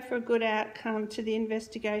 We pray for a good outcome to the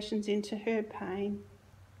investigations into her pain.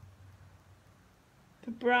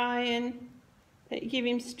 For Brian, that you give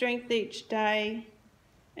him strength each day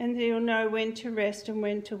and that he'll know when to rest and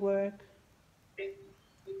when to work.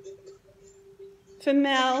 For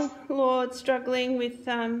Mel, Lord, struggling with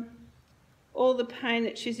all the pain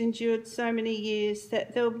that she's endured so many years,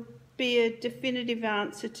 that there'll be a definitive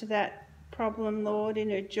answer to that problem, Lord, in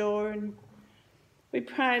her jaw. And we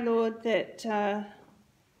pray, Lord, that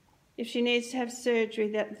if she needs to have surgery,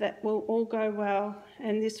 that will all go well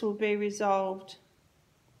and this will be resolved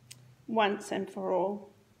once and for all.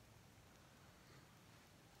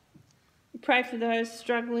 We pray for those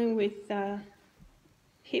struggling with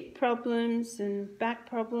hip problems and back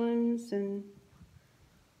problems, and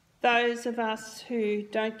those of us who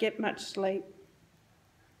don't get much sleep.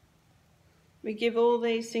 We give all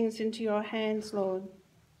these things into your hands, Lord.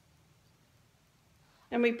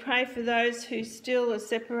 And we pray for those who still are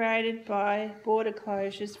separated by border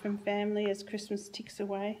closures from family as Christmas ticks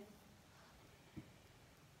away.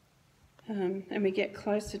 And we get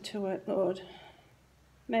closer to it, Lord.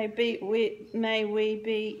 May we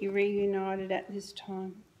be reunited at this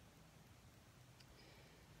time.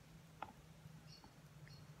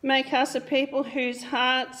 Make us a people whose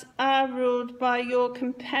hearts are ruled by your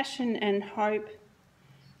compassion and hope,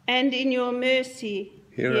 and in your mercy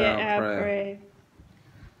hear our prayer.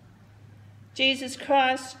 Jesus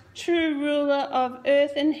Christ, true ruler of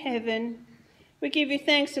earth and heaven, we give you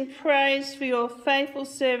thanks and praise for your faithful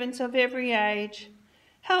servants of every age.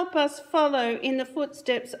 Help us follow in the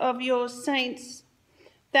footsteps of your saints,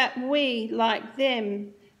 that we, like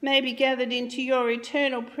them, may be gathered into your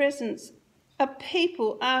eternal presence, a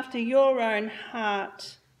people after your own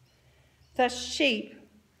heart, the sheep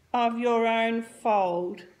of your own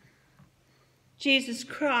fold. Jesus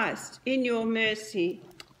Christ, in your mercy,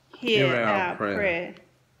 hear our prayer.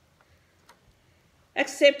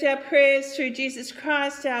 Accept our prayers through Jesus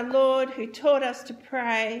Christ our Lord, who taught us to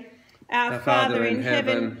pray. Our Father in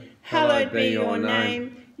heaven, hallowed be your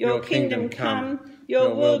name. Your kingdom come,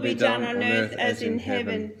 your will be done on earth as in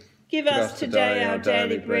heaven. Give us today our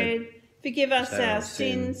daily bread. Forgive us our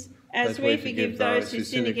sins, as we forgive those who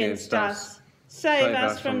sin against us. Save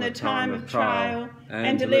us from the time of trial,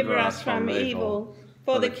 and deliver us from evil.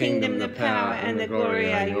 For the kingdom, the power, and the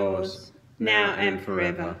glory are yours, now and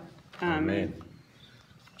forever. Amen.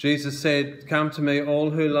 Jesus said, "Come to me, all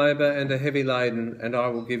who labour and are heavy laden, and I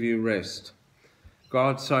will give you rest."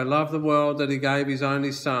 God so loved the world that he gave his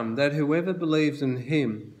only Son, that whoever believes in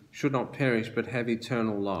him should not perish but have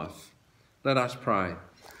eternal life. Let us pray.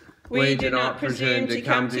 We do not presume to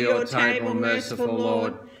come to your table, merciful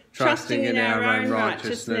Lord, trusting in our own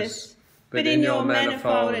righteousness, but in your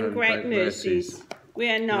manifold and great mercies. We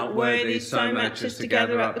are not worthy so much as to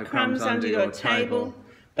gather up the crumbs under your table,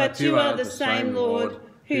 but you are the same Lord,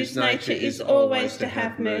 whose nature is always to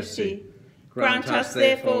have mercy. Grant us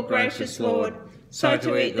therefore, gracious Lord, so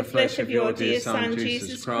to eat the flesh of your dear Son,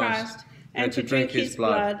 Jesus Christ, and to drink his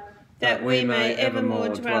blood, that we may evermore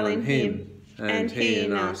dwell in him, and he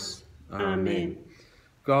in us. Amen.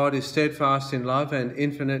 God is steadfast in love and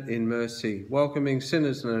infinite in mercy, welcoming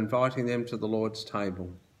sinners and inviting them to the Lord's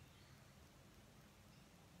table.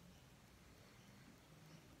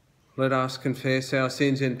 Let us confess our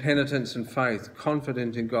sins in penitence and faith,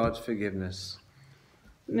 confident in God's forgiveness.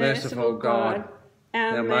 Merciful God,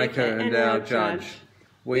 our Maker and our Judge,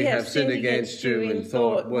 we have sinned against you in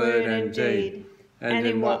thought, word and deed, and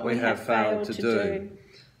in what we have failed to do.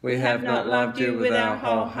 We have not loved you with our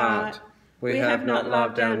whole heart. We have not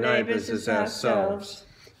loved our neighbours as ourselves.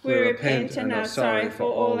 We repent and are sorry for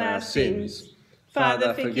all our sins.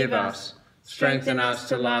 Father, forgive us. Strengthen us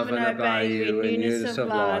to love and obey you in newness of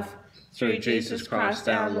life, through Jesus Christ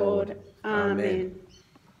our Lord. Amen.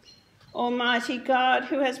 Almighty God,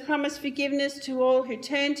 who has promised forgiveness to all who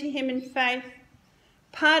turn to him in faith,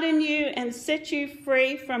 pardon you and set you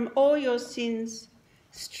free from all your sins,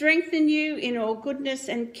 strengthen you in all goodness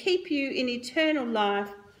and keep you in eternal life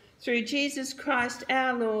through Jesus Christ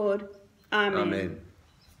our Lord. Amen. Amen.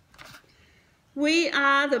 We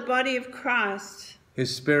are the body of Christ.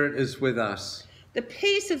 His Spirit is with us. The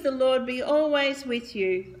peace of the Lord be always with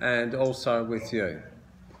you. And also with you.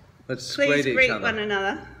 Let's Please greet greet each other. one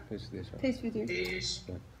another. Peace with each other. Peace with you. Peas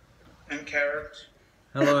and carrots.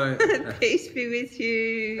 Hello. Peace be with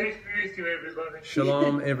you. Peace be with you, everybody.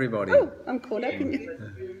 Shalom, everybody. Oh, I'm caught up in you.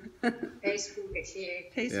 Peace be with you.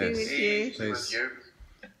 Peace Yes. be with you. Peace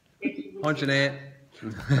with you. Hi, Jeanette.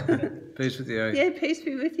 Peace with you. Yeah, peace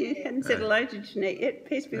be with you. Hadn't said hello to Jeanette yet.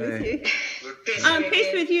 Peace be with Hey. you.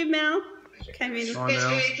 Peace with you, Mel. Came in. Hi,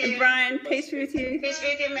 Mel. And Brian, peace be with you. Peace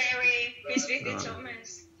with you, Mary. Peace with you,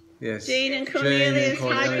 Thomas. Yes. Jean and Cornelius.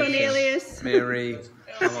 Hi, Cornelius. Mary.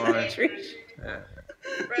 Hello. Trish. Yeah.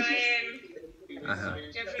 Brian. Uh-huh.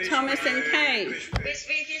 Jeffrey. Thomas and Kate. Peace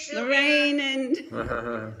with you, Sylvia. Lorraine and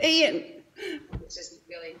Ian. This is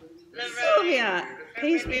Billy. Sylvia.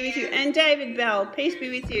 Peace be with you. And David Bell. Peace be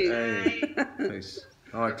with you. Hey. Peace.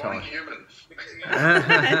 Hi, Ty. Humans.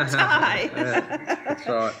 Ty. That's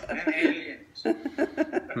right. And aliens.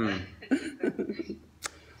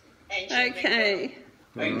 Okay.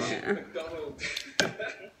 Ancient Yeah. McDonald.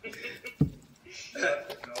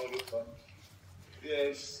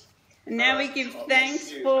 Yes. And now we give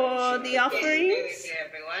thanks for the Peace be offerings. with you,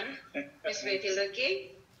 everyone. Peace be with you,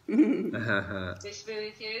 Lucky. Peace be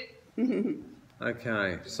with you.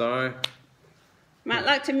 Okay, so. Might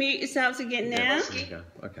like to mute yourselves again now.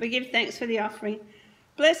 Okay. We give thanks for the offering.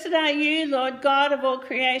 Blessed are you, Lord God of all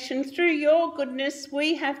creation. Through your goodness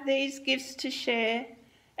we have these gifts to share.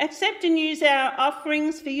 Accept and use our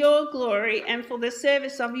offerings for your glory and for the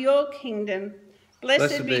service of your kingdom.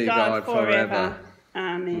 Blessed be God forever.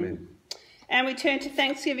 Amen. Amen. And we turn to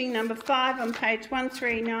Thanksgiving number 5 on page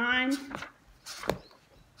 139.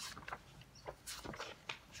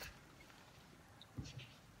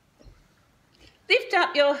 Lift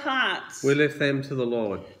up your hearts. We lift them to the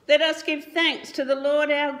Lord. Let us give thanks to the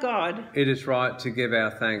Lord our God. It is right to give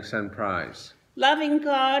our thanks and praise. Loving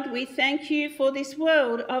God, we thank you for this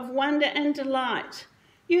world of wonder and delight.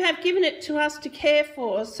 You have given it to us to care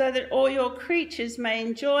for so that all your creatures may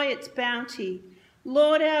enjoy its bounty.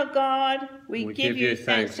 Lord our God, we give you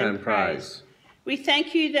thanks and praise. We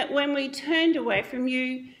thank you that when we turned away from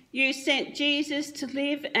you, you sent Jesus to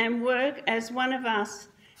live and work as one of us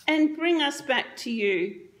and bring us back to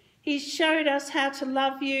you. He showed us how to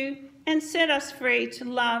love you and set us free to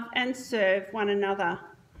love and serve one another.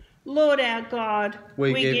 Lord our God,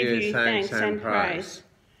 we give you thanks and praise.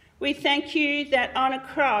 We thank you that on the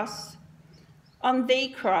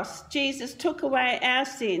cross, Jesus took away our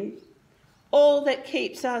sin, all that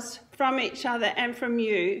keeps us from each other and from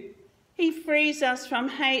you. He frees us from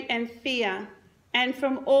hate and fear and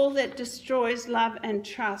from all that destroys love and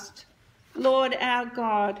trust. Lord our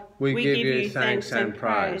God, we give you thanks and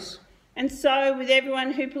praise. And so, with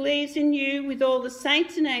everyone who believes in you, with all the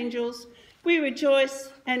saints and angels, we rejoice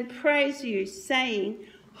and praise you, saying,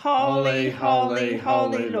 Holy, holy,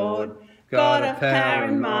 holy Lord, God of power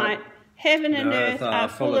and might, heaven and earth are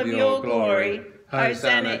full of your glory.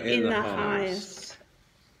 Hosanna in the highest.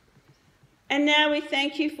 And now we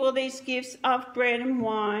thank you for these gifts of bread and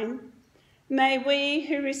wine. May we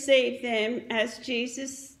who receive them, as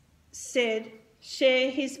Jesus said, share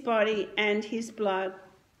his body and his blood.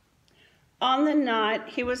 On the night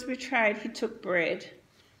he was betrayed, he took bread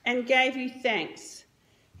and gave you thanks.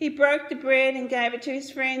 He broke the bread and gave it to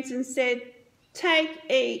his friends and said, Take,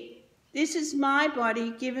 eat. This is my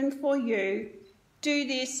body given for you. Do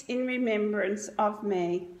this in remembrance of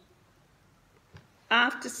me.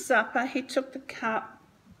 After supper, he took the cup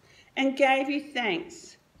and gave you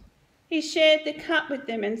thanks. He shared the cup with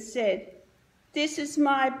them and said, This is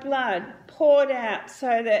my blood poured out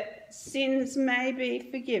so that sins may be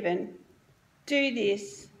forgiven. Do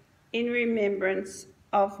this in remembrance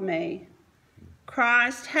of me.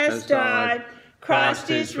 Christ has died. Christ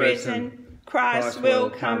is risen. Christ will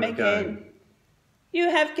come again. You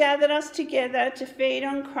have gathered us together to feed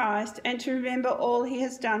on Christ and to remember all he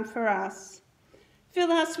has done for us.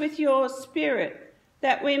 Fill us with your Spirit,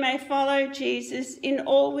 that we may follow Jesus in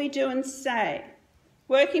all we do and say,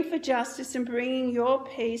 working for justice and bringing your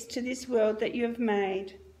peace to this world that you have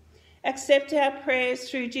made. Accept our prayers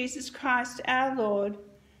through Jesus Christ our Lord.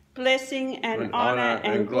 Blessing and honour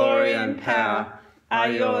and glory and power are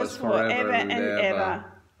yours forever and ever.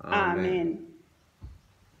 Amen.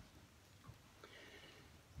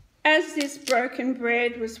 As this broken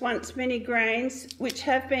bread was once many grains, which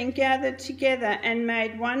have been gathered together and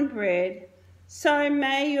made one bread, So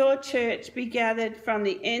may your church be gathered from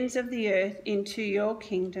the ends of the earth into your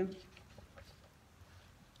kingdom.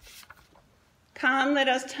 Come, let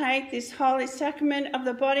us take this holy sacrament of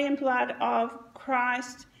the body and blood of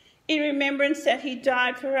Christ in remembrance that he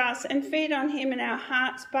died for us, and feed on him in our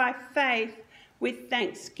hearts by faith with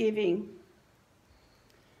thanksgiving.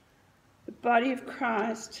 The body of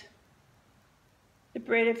Christ, the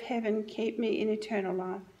bread of heaven, keep me in eternal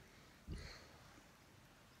life.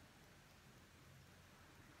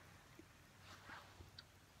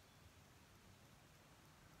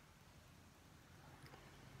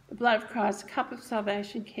 The blood of Christ, the cup of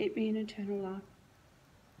salvation, keep me in eternal life.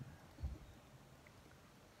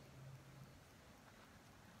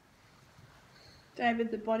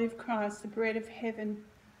 David, the body of Christ, the bread of heaven,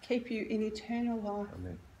 keep you in eternal life.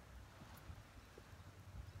 Amen.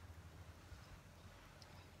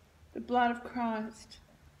 The blood of Christ,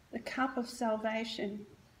 the cup of salvation,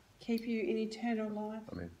 keep you in eternal life.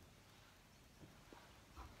 Amen.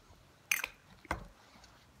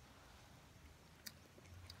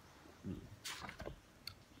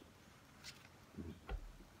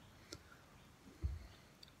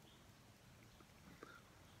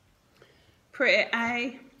 Prayer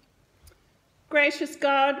A. Gracious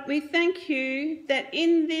God, we thank you that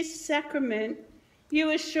in this sacrament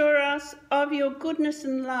you assure us of your goodness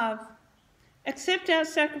and love. Accept our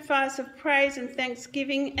sacrifice of praise and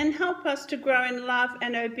thanksgiving and help us to grow in love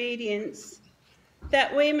and obedience,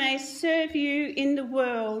 that we may serve you in the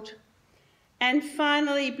world and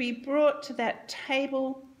finally be brought to that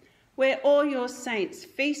table where all your saints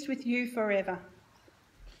feast with you forever.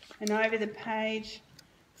 And over the page,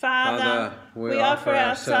 Father, we offer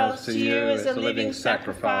ourselves to you as a living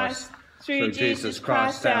sacrifice through Jesus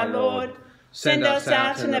Christ our Lord. Send us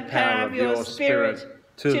out in the power of your Spirit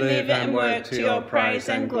to live and work to your praise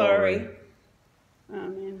and glory.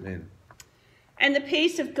 Amen. Amen. And the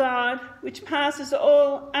peace of God, which passes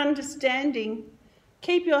all understanding,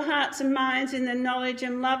 keep your hearts and minds in the knowledge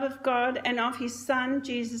and love of God and of his Son,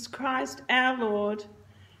 Jesus Christ our Lord.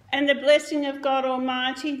 And the blessing of God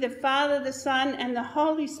Almighty, the Father, the Son, and the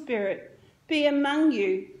Holy Spirit be among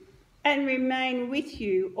you and remain with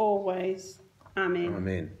you always. Amen.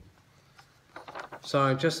 Amen.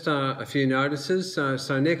 So just a few notices.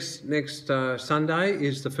 So next Sunday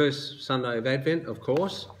is the first Sunday of Advent, of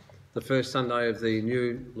course, the first Sunday of the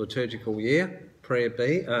new liturgical year, Year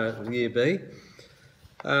B.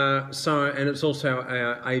 And it's also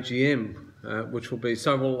our AGM, which will be,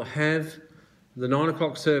 so we'll have the 9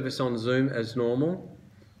 o'clock service on Zoom as normal,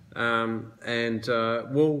 and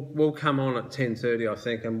we'll come on at 10:30, I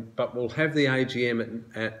think, but we'll have the AGM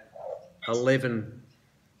at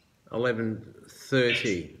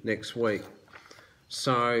 11:30 next week.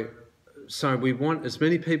 So we want as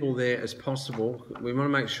many people there as possible. We want to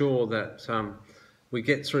make sure that we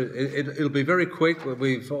get through. It'll be very quick.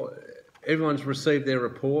 Everyone's received their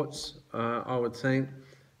reports, I would think,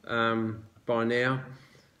 by now.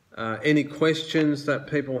 Any questions that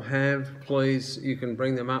people have, please, you can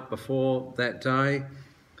bring them up before that day.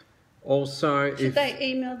 Also, Should they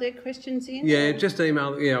email their questions in? Yeah, just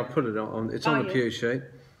email. Yeah, I'll put it on. It's on the pew sheet.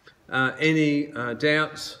 Any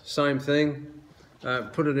doubts, same thing.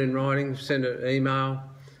 Put it in writing, send an email.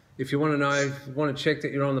 If you want to know, if you want to check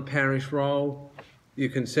that you're on the parish roll, you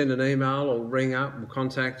can send an email or ring up and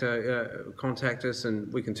contact us,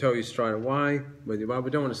 and we can tell you straight away whether you are.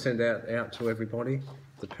 We don't want to send out to everybody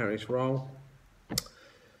the parish roll.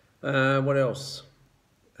 What else?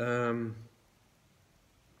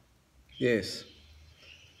 Yes.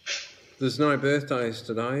 There's no birthdays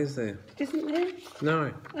today, is there? Isn't there?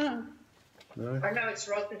 No. Oh. No. I know it's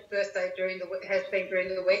Rosalind's birthday has been during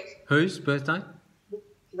the week. Whose birthday?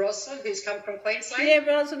 Rosalind, who's come from Queensland. Yeah,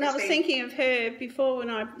 Rosalind, I was thinking of her before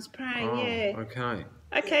when I was praying, Oh, yeah. okay.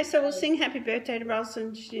 Okay, so we'll sing happy birthday to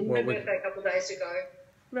Rosalind. She didn't Her birthday a couple of days ago.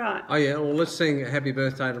 Right. Oh, yeah, well, let's sing happy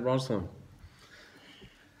birthday to Rosalind.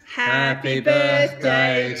 Happy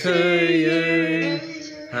birthday to you.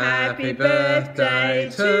 Happy birthday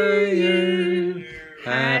to you.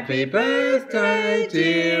 Happy birthday,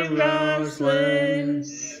 dear Rosalind.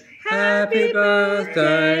 Happy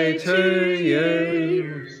birthday to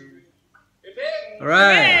you.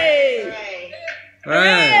 Hooray!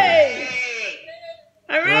 Hooray! Hooray!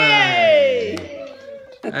 Hooray!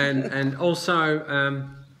 And also, I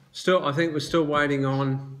think we're still waiting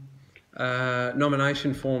on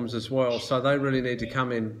nomination forms as well, so they really need to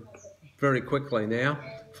come in very quickly now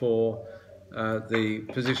for the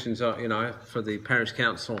positions, for the parish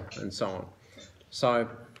council and so on. So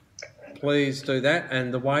please do that,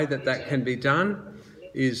 and the way that can be done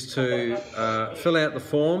is to fill out the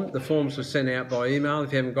form. The forms were sent out by email.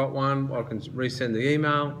 If you haven't got one, I can resend the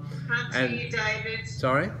email. Can't hear you, David.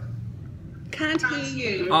 Sorry? Can't hear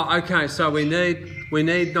you. Oh, okay, so we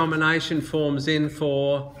need nomination forms in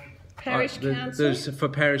for Parish council. for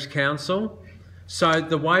parish council. So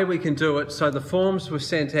the way we can do it, so the forms were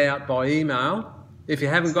sent out by email. If you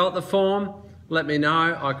haven't got the form, let me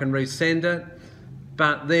know, I can resend it.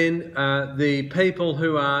 But then the people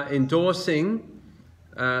who are endorsing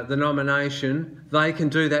the nomination, they can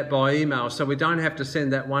do that by email. So we don't have to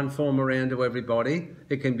send that one form around to everybody.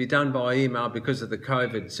 It can be done by email because of the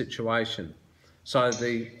COVID situation. So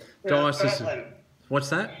the diocese... problem. What's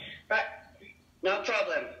that? But no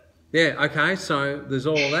problem. Yeah, okay, so there's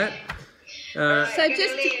all of that. So Gonna just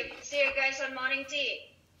to, leave. See you guys on morning tea.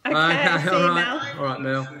 okay, I see all you, right, Mel. all right,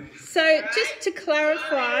 Mel. So just to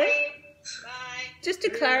clarify, Bye. just to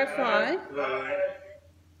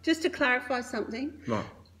clarify something. Right.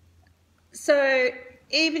 So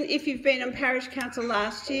even if you've been on parish council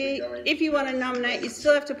last year, if you want to nominate, you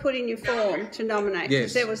still have to put in your form to nominate. Yes.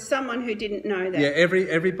 Because there was someone who didn't know that. Yeah,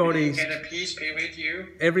 everybody's Can a peace be with you?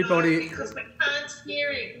 everybody Because we can't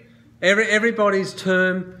hear him. everybody's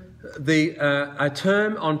term. A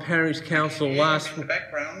term on parish council lasts In the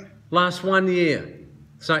background. 1 year.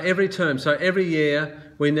 So every term, so every year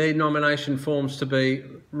we need nomination forms to be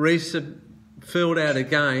filled out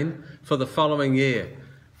again for the following year,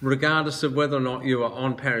 regardless of whether or not you are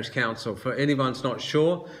on parish council. For anyone's not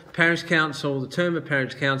sure, parish council, the term of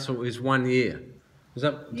parish council is 1 year. Is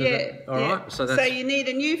that all right? So that's you need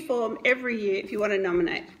a new form every year if you want to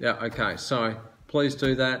nominate. yeah. Okay. So please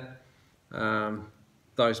do that.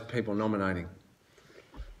 Those people nominating.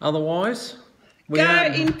 Otherwise, we Go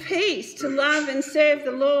have, in peace to love and serve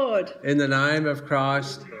the Lord. in the name of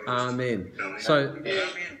Christ, Amen. So Amen.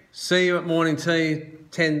 see you at morning tea,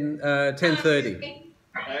 10:30.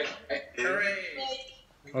 Hooray.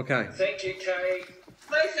 Okay. Thank you, Kay.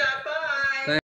 Pleasure, bye.